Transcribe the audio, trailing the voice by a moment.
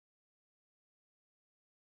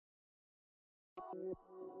Today,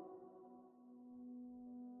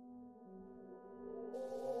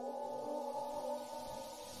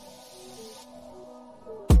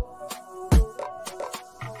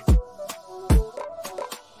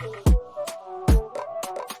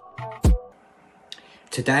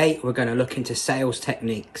 we're going to look into sales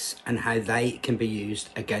techniques and how they can be used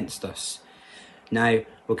against us. Now,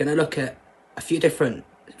 we're going to look at a few different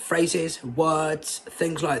phrases, words,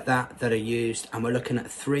 things like that are used, and we're looking at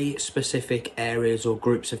 3 specific areas or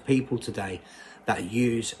groups of people today that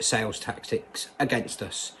use sales tactics against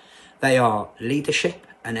us. They are leadership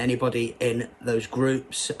and anybody in those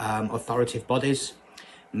groups, authoritative bodies,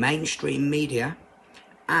 mainstream media,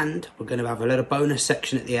 and we're going to have a little bonus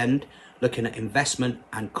section at the end looking at investment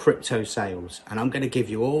and crypto sales. And I'm going to give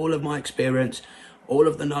you all of my experience, all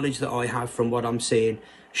of the knowledge that I have from what I'm seeing,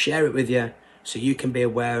 share it with you so you can be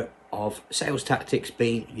aware of sales tactics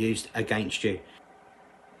being used against you.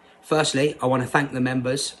 Firstly, I want to thank the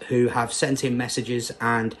members who have sent in messages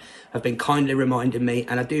and have been kindly reminding me,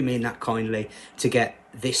 and I do mean that kindly, to get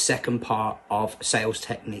this second part of sales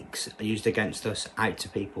techniques used against us out to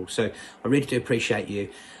people. So I really do appreciate you.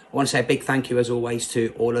 I want to say a big thank you as always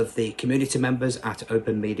to all of the community members at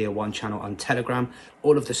Open Media One channel on Telegram,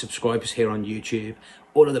 all of the subscribers here on YouTube,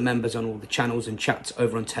 all of the members on all the channels and chats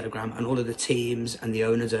over on Telegram, and all of the teams and the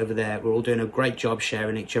owners over there. We're all doing a great job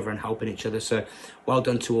sharing each other and helping each other. So well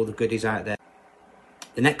done to all the goodies out there.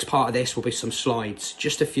 The next part of this will be some slides,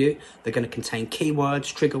 just a few. They're going to contain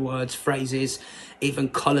keywords, trigger words, phrases, even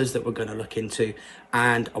colours that we're going to look into.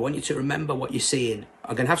 And I want you to remember what you're seeing.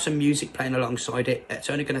 I'm going to have some music playing alongside it. It's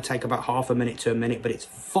only going to take about half a minute to a minute, but it's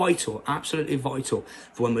vital, absolutely vital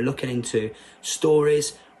for when we're looking into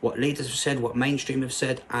stories, what leaders have said, what mainstream have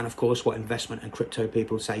said, and of course what investment and crypto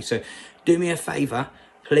people say. So do me a favour,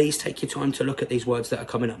 please take your time to look at these words that are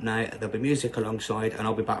coming up now. There'll be music alongside, and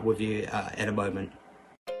I'll be back with you in a moment.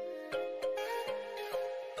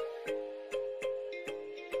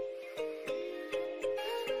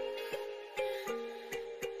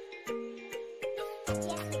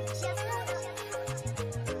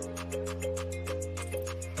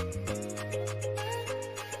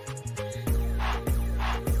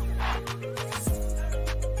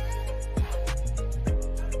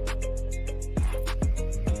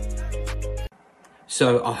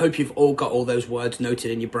 So I hope you've all got all those words noted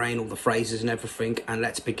in your brain, all the phrases and everything, and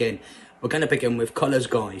let's begin. We're going to begin with colours,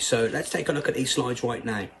 guys. So let's take a look at these slides right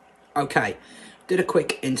now. Okay, did a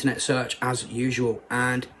quick internet search as usual,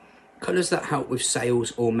 and colours that help with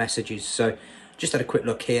sales or messages. So just had a quick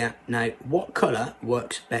look here. Now, what colour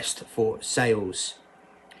works best for sales?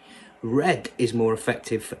 Red is more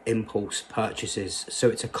effective for impulse purchases. So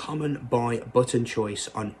it's a common buy button choice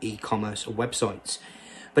on e-commerce websites.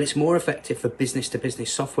 But it's more effective for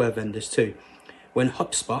business-to-business software vendors too. When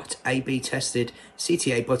HubSpot A/B tested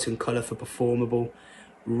CTA button color for performable,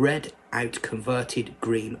 red out-converted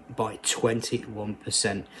green by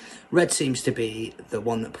 21%. Red seems to be the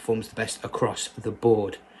one that performs the best across the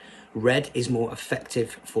board. Red is more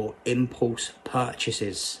effective for impulse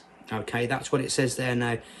purchases. Okay, that's what it says there.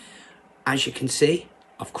 Now, as you can see,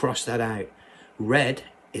 I've crossed that out. Red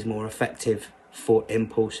is more effective for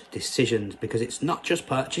impulse decisions, because it's not just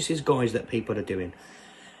purchases, guys, that people are doing.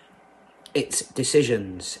 It's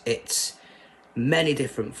decisions. It's many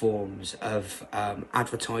different forms of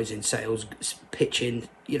advertising, sales, pitching,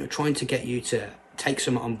 you know, trying to get you to take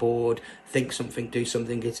someone on board, think something, do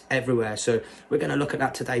something. It's everywhere. So we're going to look at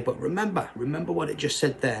that today. But remember what it just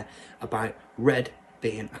said there about red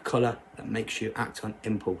being a colour that makes you act on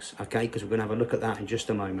impulse, okay? Because we're going to have a look at that in just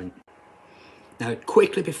a moment. Now,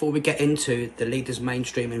 quickly before we get into the leaders'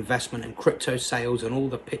 mainstream investment and crypto sales and all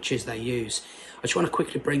the pitches they use, I just want to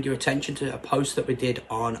quickly bring your attention to a post that we did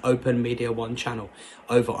on Open Media One channel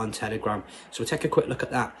over on Telegram. So we'll take a quick look at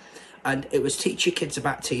that. And it was teach your kids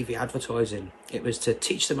about TV advertising. It was to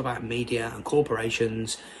teach them about media and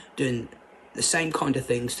corporations doing the same kind of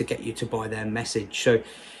things to get you to buy their message. So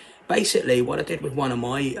basically what I did with one of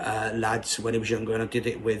my lads when he was younger, and I did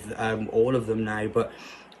it with all of them now, but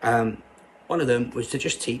one of them was to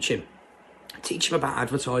just teach him about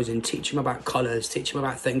advertising, teach him about colours, teach him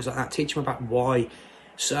about things like that, teach him about why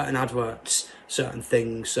certain adverts, certain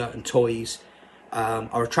things, certain toys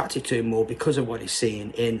are attracted to him more because of what he's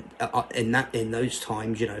seeing in those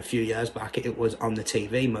times. You know, a few years back, it was on the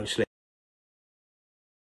TV mostly.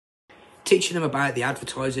 Teaching them about the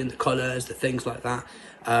advertising, the colours, the things like that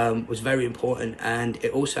was very important, and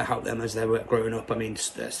it also helped them as they were growing up. I mean,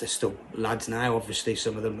 they're still lads now, obviously,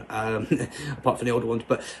 some of them, apart from the older ones,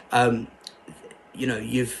 but you know,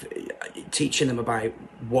 you've teaching them about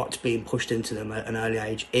what's being pushed into them at an early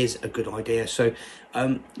age is a good idea. So,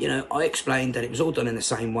 you know, I explained that it was all done in the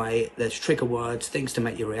same way. There's trigger words, things to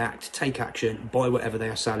make you react, take action, buy whatever they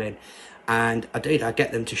are selling. And I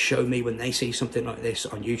get them to show me when they see something like this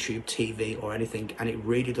on YouTube, TV or anything, and it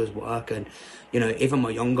really does work. And, you know, even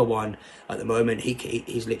my younger one at the moment,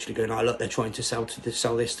 he's literally going, oh, look, they're trying to sell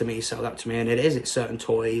this to me, sell that to me. And it's certain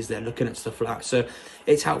toys, they're looking at stuff like that. So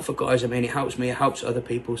it's helpful, guys. I mean, it helps me, it helps other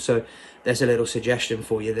people. So there's a little suggestion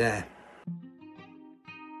for you there.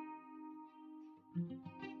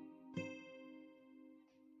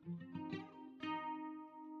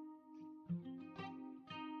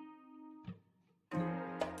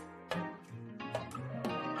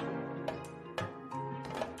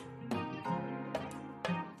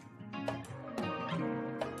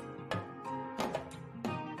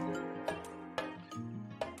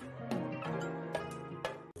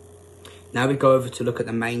 Now we go over to look at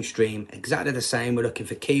the mainstream, exactly the same. We're looking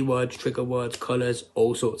for keywords, trigger words, colours,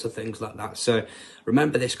 all sorts of things like that. So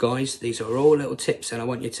remember this, guys, these are all little tips and I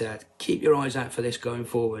want you to keep your eyes out for this going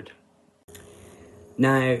forward.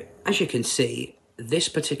 Now, as you can see, this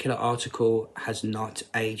particular article has not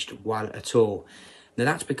aged well at all. Now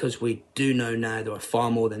that's because we do know now there are far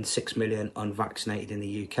more than 6 million unvaccinated in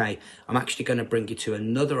the UK. I'm actually going to bring you to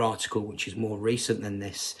another article which is more recent than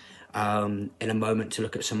this in a moment to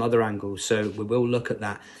look at some other angles. So we will look at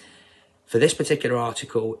that. For this particular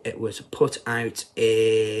article, it was put out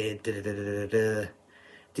in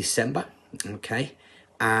December, okay,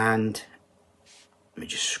 and let me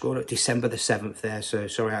just scroll up, December the 7th there, so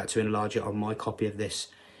sorry I had to enlarge it on my copy of this.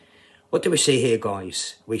 What do we see here,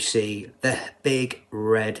 guys? We see the big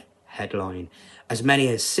red headline. As many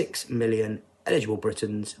as 6 million eligible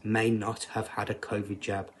Britons may not have had a COVID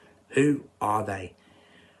jab. Who are they?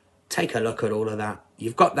 Take a look at all of that.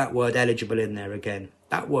 You've got that word eligible in there again.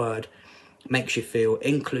 That word makes you feel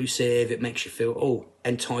inclusive. It makes you feel, oh,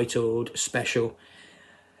 entitled, special.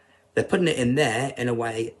 They're putting it in there in a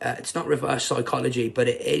way, it's not reverse psychology, but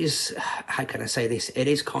it is, how can I say this? It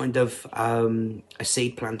is kind of a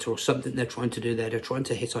seed planter or something they're trying to do there. They're trying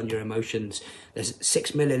to hit on your emotions. There's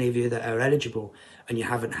 6 million of you that are eligible and you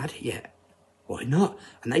haven't had it yet. Why not?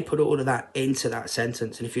 And they put all of that into that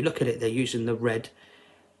sentence. And if you look at it, they're using the red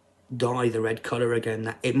dye, the red colour again,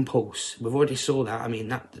 that impulse. We've already saw that. I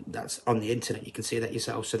mean, that's on the internet. You can see that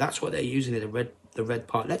yourself. So that's what they're using in the red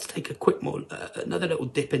part. Let's take a quick another little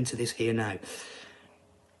dip into this here now.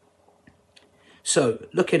 So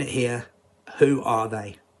looking at here, who are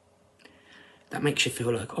they? That makes you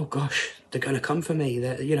feel like, oh gosh, they're going to come for me.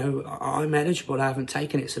 They're, you know, I'm eligible, I haven't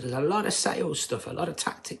taken it. So there's a lot of sales stuff, a lot of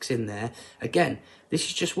tactics in there. Again, this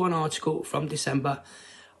is just one article from December.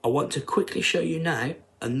 I want to quickly show you now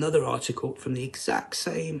another article from the exact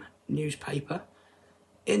same newspaper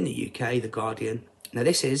in the UK, The Guardian. Now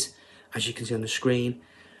this is, as you can see on the screen,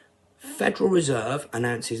 Federal Reserve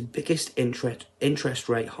announces biggest interest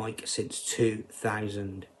rate hike since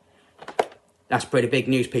 2000. That's pretty big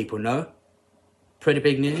news, people, no? Pretty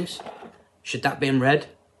big news. Should that be in red?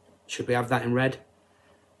 Should we have that in red?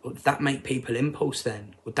 Would that make people impulse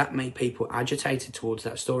then? Would that make people agitated towards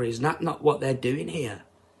that story? Is that not what they're doing here?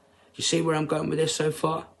 You see where I'm going with this so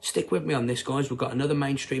far? Stick with me on this, guys. We've got another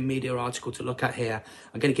mainstream media article to look at here.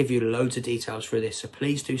 I'm going to give you loads of details for this, so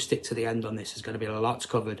please do stick to the end on this. There's going to be a lot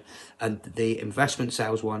covered, and the investment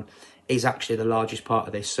sales one is actually the largest part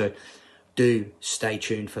of this, so do stay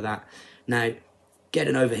tuned for that. Now,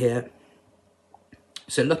 getting over here,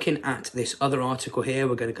 so looking at this other article here,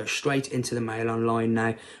 we're going to go straight into the Mail Online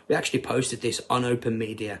now. We actually posted this on Open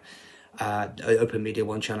Media. Open Media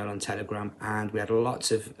One channel on Telegram, and we had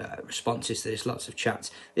lots of responses to this, lots of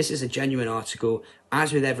chats. This is a genuine article,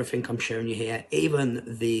 as with everything I'm showing you here, even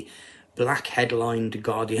the black headlined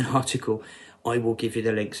Guardian article. I will give you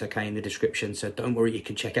the links, okay, in the description, so don't worry, you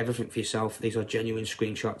can check everything for yourself. These are genuine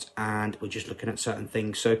screenshots and we're just looking at certain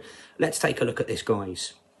things. So let's take a look at this,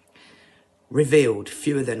 guys. Revealed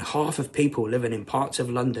fewer than half of people living in parts of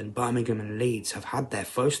London, Birmingham and Leeds have had their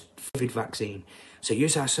first COVID vaccine. So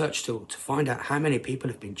use our search tool to find out how many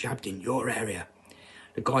people have been jabbed in your area.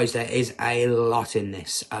 But guys, there is a lot in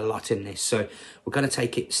this, So we're going to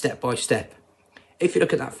take it step by step. If you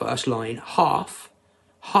look at that first line, half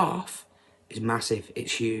is massive.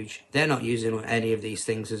 It's huge. They're not using any of these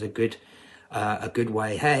things as a good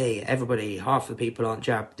way. Hey, everybody, half the people aren't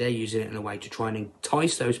jabbed. They're using it in a way to try and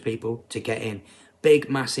entice those people to get in.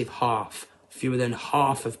 Big, massive half. Fewer than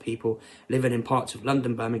half of people living in parts of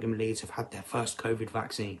London, Birmingham, and Leeds have had their first COVID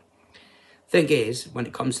vaccine. Thing is, when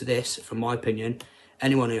it comes to this, from my opinion,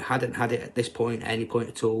 anyone who hadn't had it at this point, at any point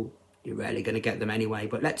at all, You're rarely going to get them anyway.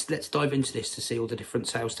 But let's dive into this to see all the different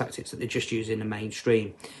sales tactics that they're just using in the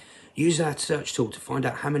mainstream. Use that search tool to find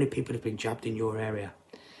out how many people have been jabbed in your area.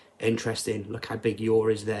 Interesting. Look how big your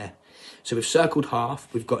is there. So we've circled half.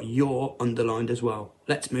 We've got your underlined as well.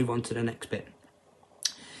 Let's move on to the next bit.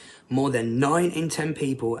 More than 9 in 10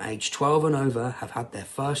 people aged 12 and over have had their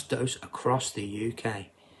first dose across the UK.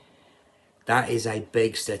 That is a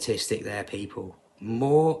big statistic there, people.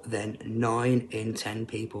 More than 9 in 10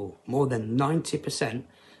 people. More than 90%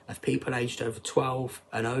 of people aged over 12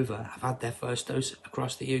 and over have had their first dose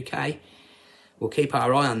across the UK. We'll keep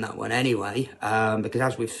our eye on that one anyway, because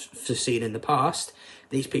as we've seen in the past,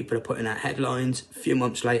 these people are putting out headlines a few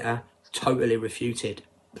months later, totally refuted,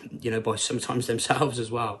 you know, by sometimes themselves as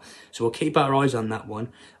well. So we'll keep our eyes on that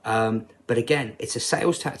one. But again, it's a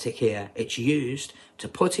sales tactic here. It's used to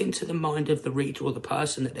put into the mind of the reader or the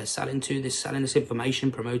person that they're selling to, they're selling this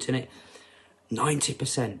information, promoting it.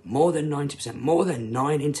 90%, more than 90%, more than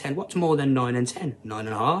 9 in 10. What's more than 9 in 10?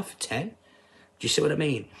 9.5, 10? Do you see what I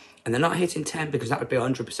mean? And they're not hitting 10 because that would be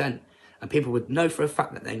 100%. And people would know for a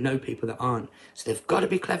fact that they know people that aren't. So they've got to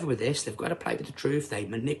be clever with this. They've got to play with the truth. They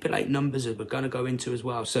manipulate numbers, as we're going to go into as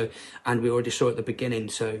well. So, and we already saw at the beginning.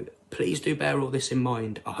 So please do bear all this in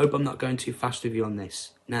mind. I hope I'm not going too fast with you on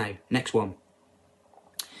this. Now, next one.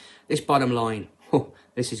 This bottom line. Oh,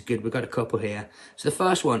 this is good. We've got a couple here. So the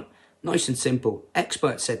first one, nice and simple.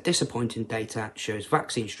 Experts said disappointing data shows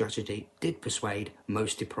vaccine strategy did persuade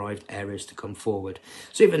most deprived areas to come forward.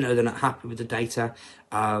 So even though they're not happy with the data,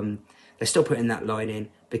 they're still putting that line in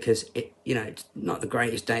because it, you know, it's not the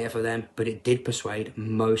greatest data for them, but it did persuade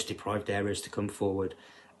most deprived areas to come forward.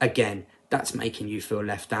 Again, that's making you feel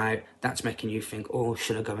left out. That's making you think, oh,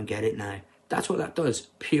 should I go and get it now? That's what that does.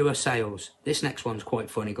 Pure sales. This next one's quite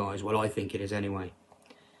funny, guys. Well, I think it is anyway.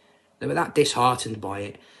 They were that disheartened by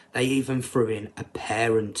it, they even threw in a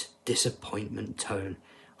parent disappointment tone.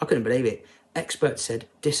 I couldn't believe it. Experts said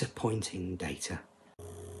disappointing data.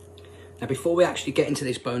 Now, before we actually get into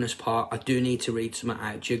this bonus part, I do need to read something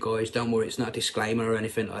out to you guys. Don't worry, it's not a disclaimer or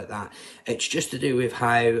anything like that. It's just to do with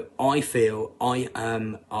how I feel I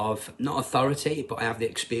am of, not authority, but I have the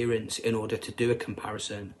experience in order to do a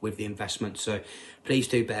comparison with the investment. So please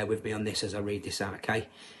do bear with me on this as I read this out, okay?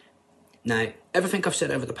 Now, everything I've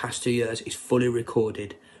said over the past 2 years is fully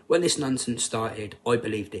recorded. When this nonsense started, I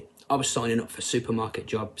believed it. I was signing up for supermarket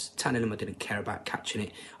jobs, telling them I didn't care about catching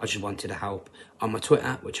it. I just wanted to help. On my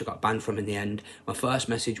Twitter, which I got banned from in the end, my first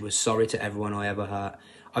message was sorry to everyone I ever hurt.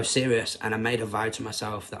 I was serious and I made a vow to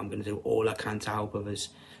myself that I'm going to do all I can to help others.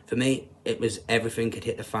 For me, it was everything could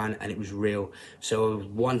hit the fan and it was real. So I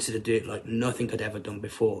wanted to do it like nothing I'd ever done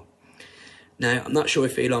before. Now, I'm not sure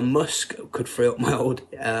if Elon Musk could free up my old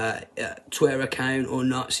Twitter account or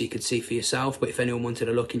not, so you could see for yourself. But if anyone wanted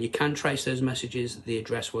to look, and you can trace those messages, the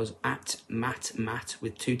address was @Matt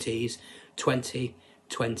with 2 T's,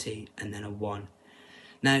 2020, and then a 1.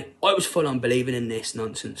 Now, I was full on believing in this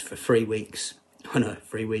nonsense for 3 weeks. I know,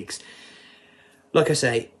 3 weeks. Like I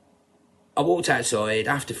say, I walked outside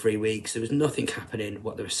after 3 weeks. There was nothing happening,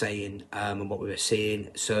 what they were saying and what we were seeing.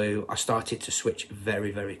 So I started to switch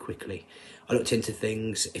very, very quickly. I looked into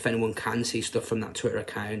things. If anyone can see stuff from that Twitter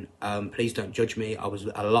account, please don't judge me. I was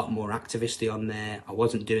a lot more activisty on there. I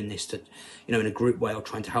wasn't doing this to, you know, in a group way or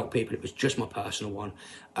trying to help people. It was just my personal one.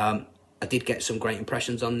 I did get some great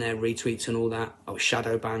impressions on there, retweets and all that. I was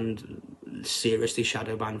shadow banned, seriously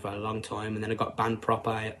shadow banned for a long time. And then I got banned proper,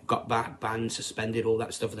 I got back banned, suspended, all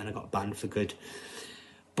that stuff. And then I got banned for good.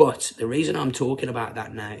 But the reason I'm talking about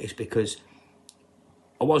that now is because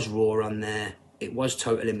I was raw on there. It was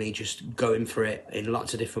totally me just going for it in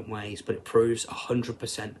lots of different ways, but it proves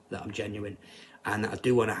 100% that I'm genuine and that I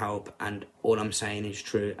do want to help, and all I'm saying is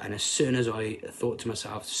true. And as soon as I thought to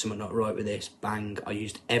myself, there's something not right with this, bang, I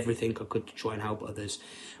used everything I could to try and help others.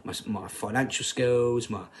 My financial skills,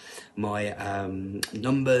 my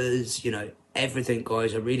numbers, you know, everything,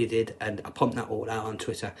 guys, I really did. And I pumped that all out on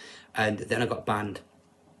Twitter, and then I got banned.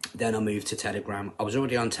 Then I moved to Telegram. I was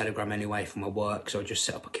already on Telegram anyway for my work, so I just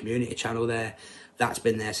set up a community channel there. That's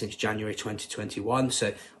been there since January 2021.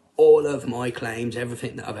 So all of my claims,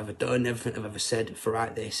 everything that I've ever done, everything I've ever said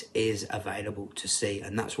throughout this is available to see.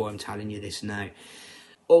 And that's why I'm telling you this now.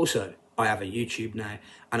 Also, I have a YouTube now,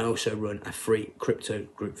 and I also run a free crypto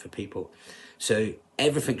group for people. So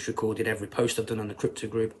everything's recorded, every post I've done on the crypto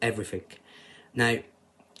group, everything. Now,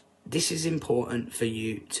 this is important for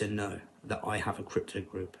you to know that I have a crypto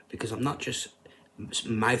group, because I'm not just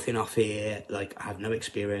mouthing off here like I have no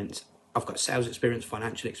experience. I've got sales experience,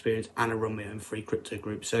 financial experience, and I run my own free crypto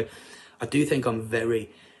group. So I do think I'm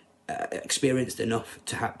very experienced enough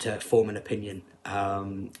to have to form an opinion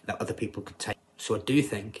that other people could take. So I do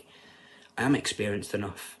think I am experienced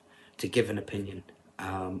enough to give an opinion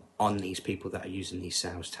on these people that are using these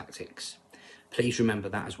sales tactics. Please remember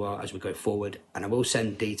that as well as we go forward, and I will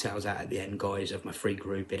send details out at the end, guys, of my free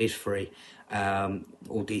group. It is free.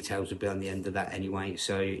 All details will be on the end of that anyway,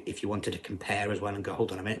 so if you wanted to compare as well and go,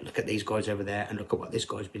 hold on a minute, look at these guys over there and look at what this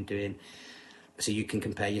guy's been doing, so you can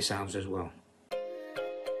compare yourselves as well.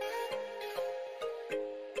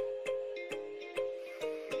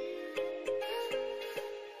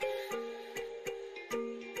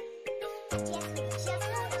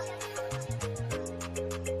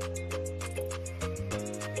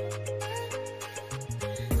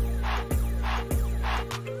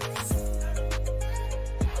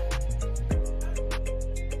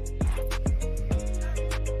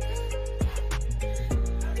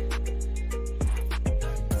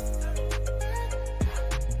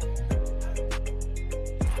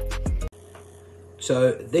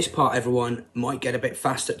 So this part, everyone, might get a bit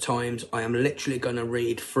fast at times. I am literally going to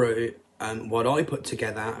read through what I put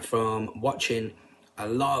together from watching a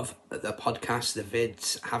lot of the podcasts, the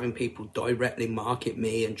vids, having people directly market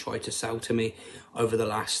me and try to sell to me over the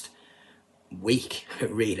last week,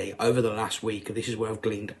 really, over the last week. This is where I've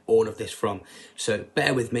gleaned all of this from. So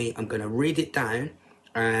bear with me, I'm going to read it down,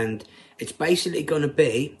 and it's basically going to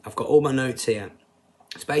be, I've got all my notes here.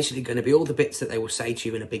 It's basically going to be all the bits that they will say to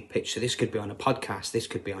you in a big pitch. So this could be on a podcast, this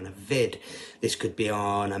could be on a vid, this could be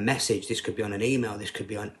on a message, this could be on an email, this could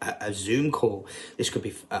be on a Zoom call, this could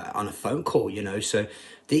be on a phone call, you know. So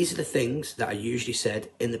these are the things that are usually said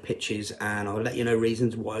in the pitches, and I'll let you know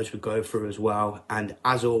reasons why as we go through as well. And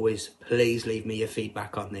as always, please leave me your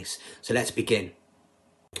feedback on this. So let's begin.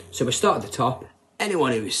 So we start at the top.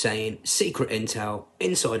 Anyone who is saying secret intel,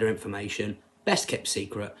 insider information, best kept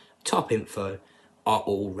secret, top info, are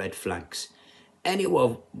all red flags.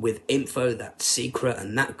 Anyone with info that's secret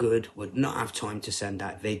and that good would not have time to send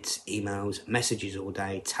out vids, emails, messages all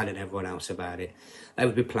day telling everyone else about it. They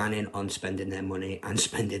would be planning on spending their money and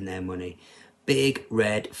spending their money. Big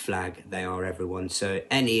red flag they are, everyone. So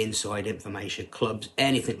any inside information, clubs,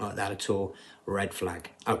 anything like that at all, red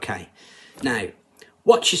flag. Okay, now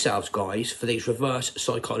watch yourselves, guys, for these reverse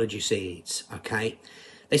psychology seeds, okay?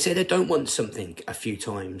 They say they don't want something a few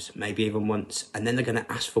times, maybe even once, and then they're going to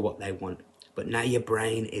ask for what they want. But now your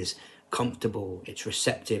brain is comfortable, it's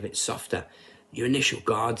receptive, it's softer. Your initial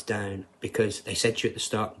guard's down because they said to you at the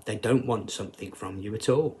start they don't want something from you at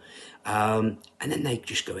all. And then they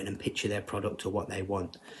just go in and pitch you their product or what they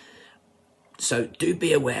want. So do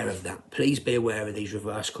be aware of that. Please be aware of these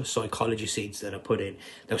reverse psychology seeds that are put in.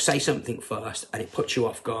 They'll say something first and it puts you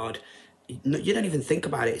off guard. You don't even think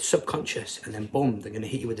about it, it's subconscious, and then boom, they're going to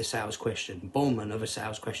hit you with a sales question, boom, another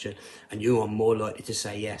sales question, and you are more likely to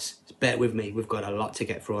say yes. Bear with me, we've got a lot to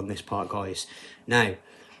get through on this part, guys. Now,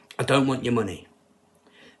 I don't want your money.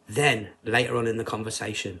 Then, later on in the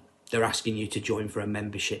conversation, they're asking you to join for a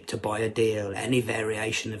membership, to buy a deal, any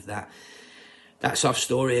variation of that. That soft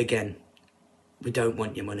story again. We don't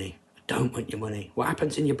want your money. I don't want your money. What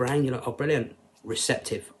happens in your brain? You're like, oh, brilliant,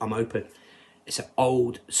 receptive, I'm open. It's an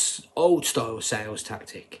old style sales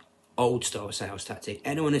tactic. Old style sales tactic.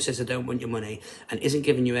 Anyone who says I don't want your money and isn't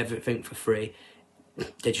giving you everything for free,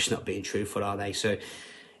 they're just not being truthful, are they? So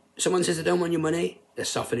someone says I don't want your money, they're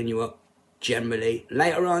softening you up generally.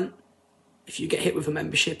 Later on, if you get hit with a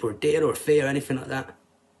membership or a deal or a fee or anything like that,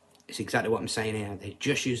 it's exactly what I'm saying here. They're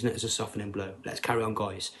just using it as a softening blow. Let's carry on,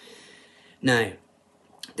 guys. Now,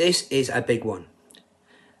 this is a big one.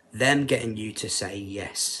 Them getting you to say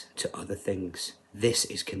yes to other things. This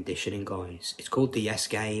is conditioning, guys. It's called the yes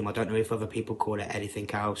game. I don't know if other people call it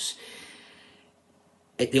anything else.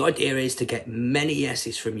 The idea is to get many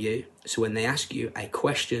yeses from you. So when they ask you a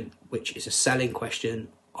question, which is a selling question,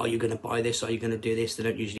 are you going to buy this? Are you going to do this? They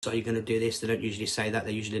don't usually, are you going to do this? They don't usually say that.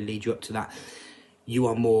 They usually lead you up to that. You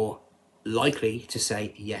are more likely to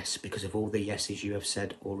say yes because of all the yeses you have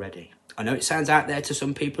said already. I know it sounds out there to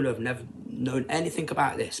some people who have never known anything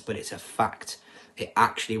about this, but it's a fact. It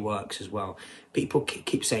actually works as well. People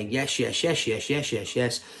keep saying yes, yes, yes, yes, yes, yes,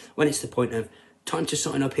 yes. When it's the point of time to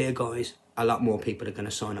sign up here, guys, a lot more people are going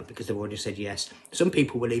to sign up because they've already said yes. Some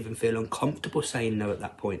people will even feel uncomfortable saying no at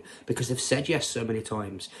that point because they've said yes so many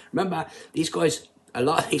times. Remember, these guys, a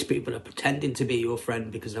lot of these people are pretending to be your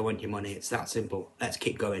friend because they want your money. It's that simple. Let's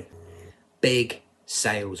keep going. Big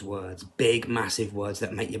sales words, big massive words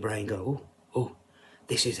that make your brain go, oh,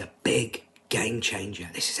 this is a big game changer.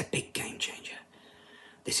 This is a big game changer.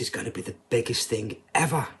 This is going to be the biggest thing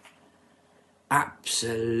ever.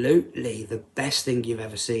 Absolutely the best thing you've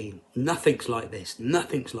ever seen. Nothing's like this.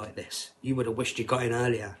 Nothing's like this. You would have wished you got in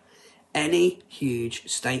earlier. Any huge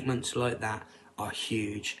statements like that are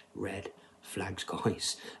huge red flags,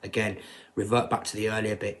 guys. Again, revert back to the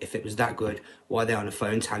earlier bit. If it was that good, why are they on the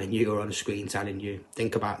phone telling you or on the screen telling you?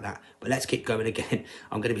 Think about that. But let's keep going again.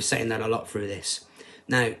 I'm going to be saying that a lot through this.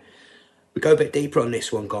 Now, we go a bit deeper on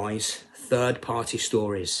this one, guys. Third-party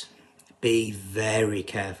stories. Be very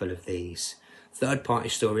careful of these. Third-party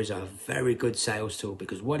stories are a very good sales tool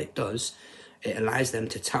because what it does, it allows them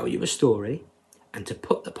to tell you a story and to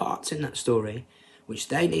put the parts in that story which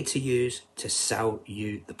they need to use to sell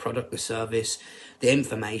you the product, the service, the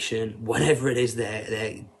information, whatever it is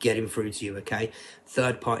they're getting through to you, okay?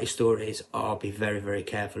 Third-party stories, I'll be very, very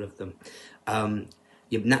careful of them.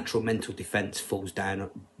 Your natural mental defense falls down.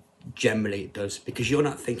 Generally it does, because you're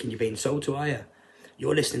not thinking you're being sold to, are you?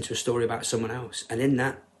 You're listening to a story about someone else, and in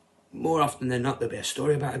that, more often than not, there'll be a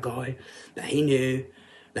story about a guy that he knew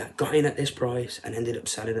that got in at this price and ended up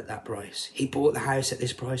selling at that price. He bought the house at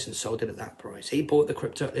this price and sold it at that price. He bought the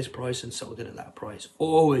crypto at this price and sold it at that price.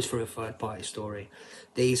 Always for a third-party story.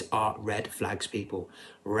 These are red flags, people.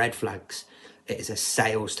 Red flags. It is a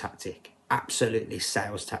sales tactic. Absolutely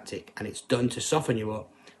sales tactic. And it's done to soften you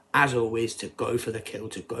up, as always, to go for the kill,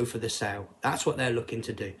 to go for the sale. That's what they're looking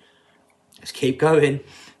to do. Let's keep going.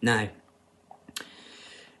 Now,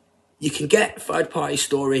 you can get third-party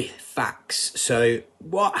story facts. So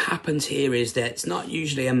what happens here is that it's not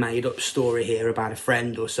usually a made-up story here about a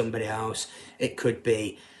friend or somebody else. It could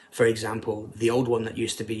be, for example, the old one that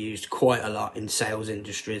used to be used quite a lot in sales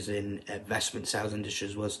industries, in investment sales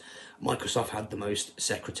industries, was Microsoft had the most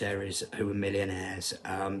secretaries who were millionaires.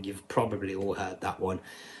 You've probably all heard that one.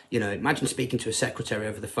 You know, imagine speaking to a secretary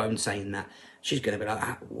over the phone saying that. She's going to be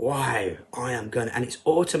like, wow, I am going to, and it's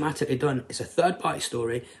automatically done. It's a third-party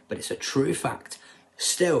story, but it's a true fact.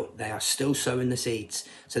 Still, they are still sowing the seeds.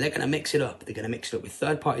 So they're going to mix it up. They're going to mix it up with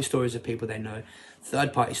third-party stories of people they know,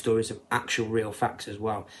 third-party stories of actual real facts as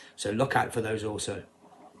well. So look out for those also.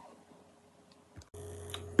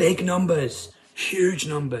 Big numbers, huge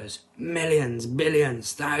numbers, millions,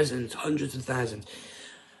 billions, thousands, hundreds of thousands.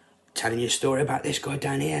 Telling you a story about this guy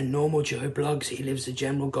down here, Normal Joe Blogs. He lives the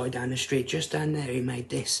general guy down the street, just down there. He made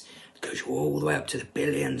this. It goes all the way up to the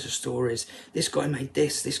billions of stories. This guy made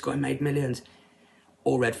this guy made millions.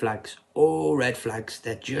 All red flags, all red flags.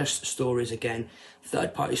 They're just stories again,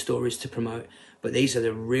 third-party stories to promote, but these are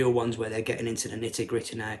the real ones where they're getting into the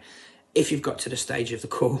nitty-gritty now. If you've got to the stage of the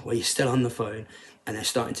call where you're still on the phone and they're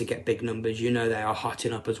starting to get big numbers, you know they are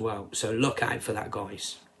hotting up as well. So look out for that,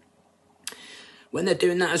 guys. When they're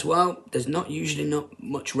doing that as well, there's usually not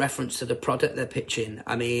much reference to the product they're pitching.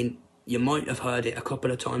 I mean, you might have heard it a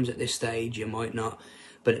couple of times at this stage, you might not.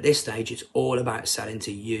 But at this stage, it's all about selling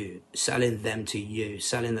to you, selling them to you,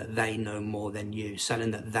 selling that they know more than you,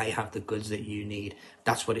 selling that they have the goods that you need.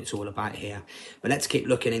 That's what it's all about here. But let's keep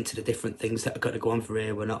looking into the different things that are going to go on for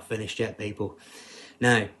here. We're not finished yet, people.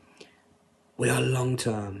 Now, we are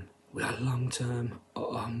long-term. We are long-term.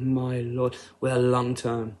 Oh, my Lord. We are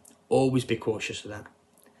long-term. Always be cautious of that.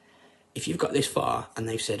 If you've got this far and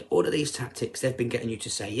they've said all of these tactics, they've been getting you to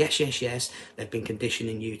say yes, yes, yes. They've been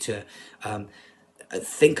conditioning you to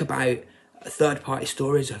think about third-party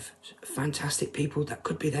stories of fantastic people that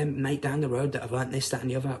could be them mate down the road that have earned this, that and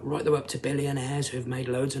the other, right the way up to billionaires who've made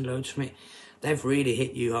loads and loads from it. They've really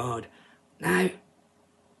hit you hard. Now,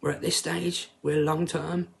 we're at this stage. We're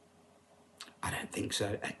long-term. I don't think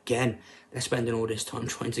so. Again, they're spending all this time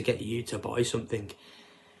trying to get you to buy something.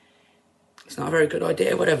 It's not a very good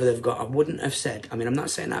idea, whatever they've got. I wouldn't have said. I mean, I'm not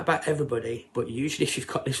saying that about everybody, but usually if you've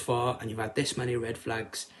got this far and you've had this many red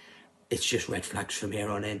flags, it's just red flags from here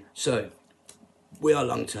on in. So, we are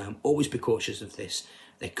long-term. Always be cautious of this.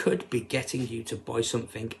 They could be getting you to buy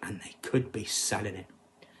something and they could be selling it.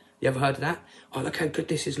 You ever heard of that? Oh, look how good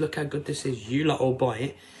this is. Look how good this is. You lot all buy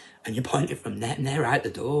it and you're buying it from there and they're out the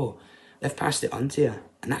door. They've passed it on to you.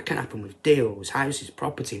 And that can happen with deals, houses,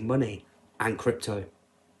 property, money, and crypto.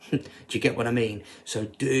 Do you get what I mean? So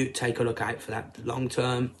do take a look out for that. Long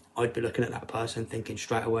term, I'd be looking at that person thinking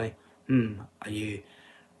straight away, are you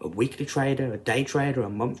a weekly trader, a day trader, a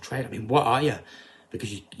month trader? I mean, what are you?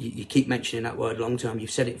 Because you keep mentioning that word long term. You've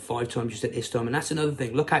said it 5 times just at this time. And that's another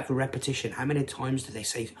thing. Look out for repetition. How many times do they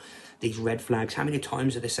say these red flags? How many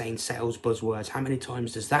times are they saying sales buzzwords? How many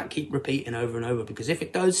times does that keep repeating over and over? Because if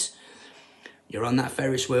it does, you're on that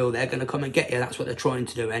Ferris wheel. They're going to come and get you. That's what they're trying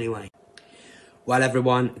to do anyway. Well,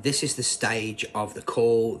 everyone, this is the stage of the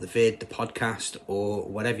call, the vid, the podcast, or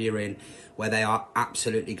whatever you're in, where they are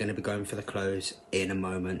absolutely going to be going for the close in a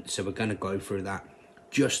moment. So we're going to go through that.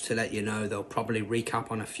 Just to let you know, they'll probably recap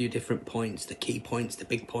on a few different points, the key points, the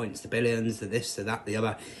big points, the billions, the this, the that, the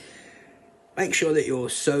other. Make sure that you're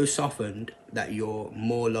so softened that you're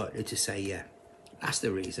more likely to say yeah. That's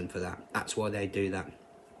the reason for that. That's why they do that.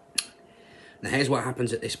 Now here's what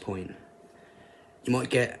happens at this point. You might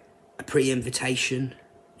get a pre-invitation.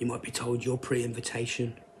 You might be told your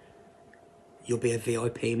pre-invitation. You'll be a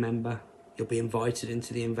VIP member. You'll be invited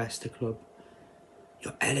into the investor club.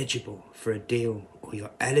 You're eligible for a deal, or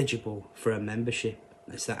you're eligible for a membership.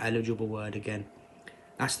 That's that eligible word again.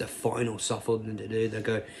 That's the final soft thing to do. They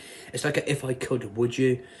go, it's like a, if I could, would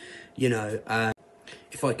you? You know,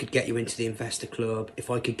 if I could get you into the investor club, if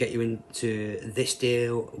I could get you into this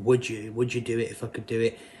deal, would you? Would you do it if I could do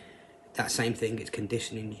it? That same thing, it's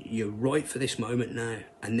conditioning. You're right for this moment now,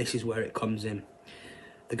 and this is where it comes in.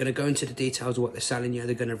 They're going to go into the details of what they're selling you.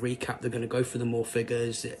 They're going to recap. They're going to go through the more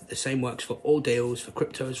figures. The same works for all deals, for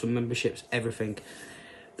cryptos, for memberships, everything.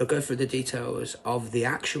 They'll go through the details of the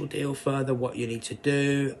actual deal further, what you need to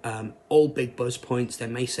do, all big buzz points. They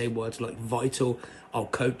may say words like vital, I'll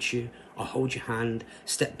coach you, I'll hold your hand,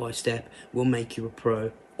 step by step, we'll make you a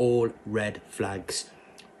pro. All red flags.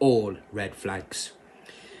 All red flags.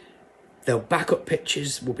 They'll back up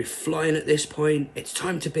pictures, will be flying at this point. It's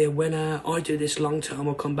time to be a winner. I do this long term,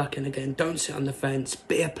 I'll come back in again. Don't sit on the fence,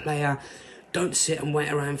 be a player. Don't sit and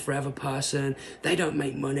wait around forever, person. They don't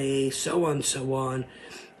make money, so on, so on.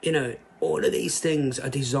 You know, all of these things are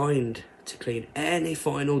designed to clean any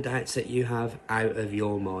final doubts that you have out of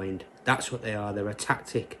your mind. That's what they are. They're a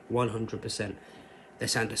tactic, 100%. They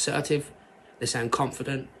sound assertive, they sound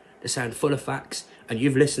confident, they sound full of facts, and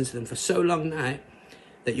you've listened to them for so long now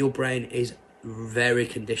that your brain is very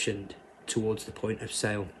conditioned towards the point of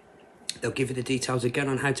sale. They'll give you the details again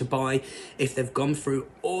on how to buy. If they've gone through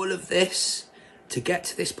all of this to get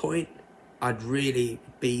to this point, I'd really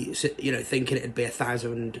be, you know, thinking it'd be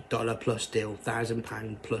 $1,000 plus deal,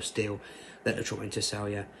 £1,000 plus deal that they're trying to sell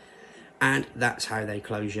you. And that's how they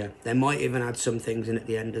close you. They might even add some things in at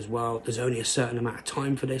the end as well. There's only a certain amount of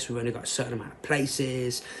time for this. We've only got a certain amount of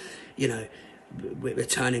places. You know, we're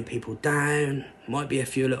turning people down. Might be a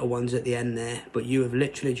few little ones at the end there, but you have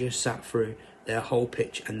literally just sat through their whole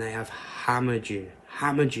pitch and they have hammered you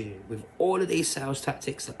with all of these sales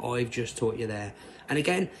tactics that I've just taught you there. And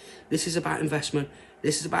again, this is about investment.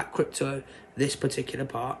 This is about crypto, this particular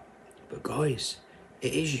part. But guys,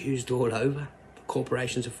 it is used all over.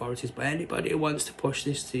 Corporations, authorities, by anybody who wants to push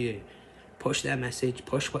this to you. Push their message,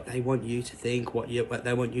 push what they want you to think, what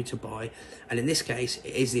they want you to buy. And in this case,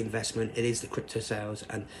 it is the investment, it is the crypto sales,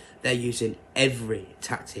 and they're using every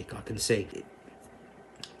tactic I can see.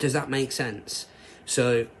 Does that make sense?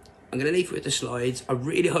 So I'm going to leave you with the slides. I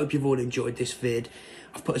really hope you've all enjoyed this vid.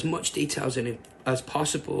 I've put as much details in it as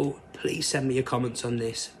possible. Please send me your comments on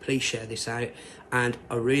this. Please share this out. And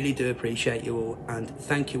I really do appreciate you all. And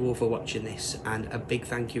thank you all for watching this. And a big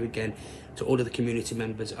thank you again to all of the community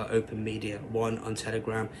members at Open Media One on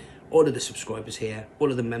Telegram. All of the subscribers here. All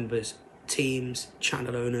of the members, teams,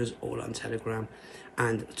 channel owners, all on Telegram.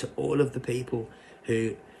 And to all of the people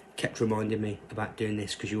who kept reminding me about doing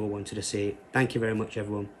this because you all wanted to see it. Thank you very much,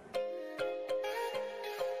 everyone.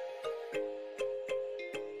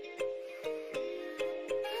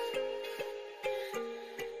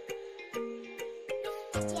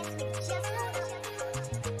 Just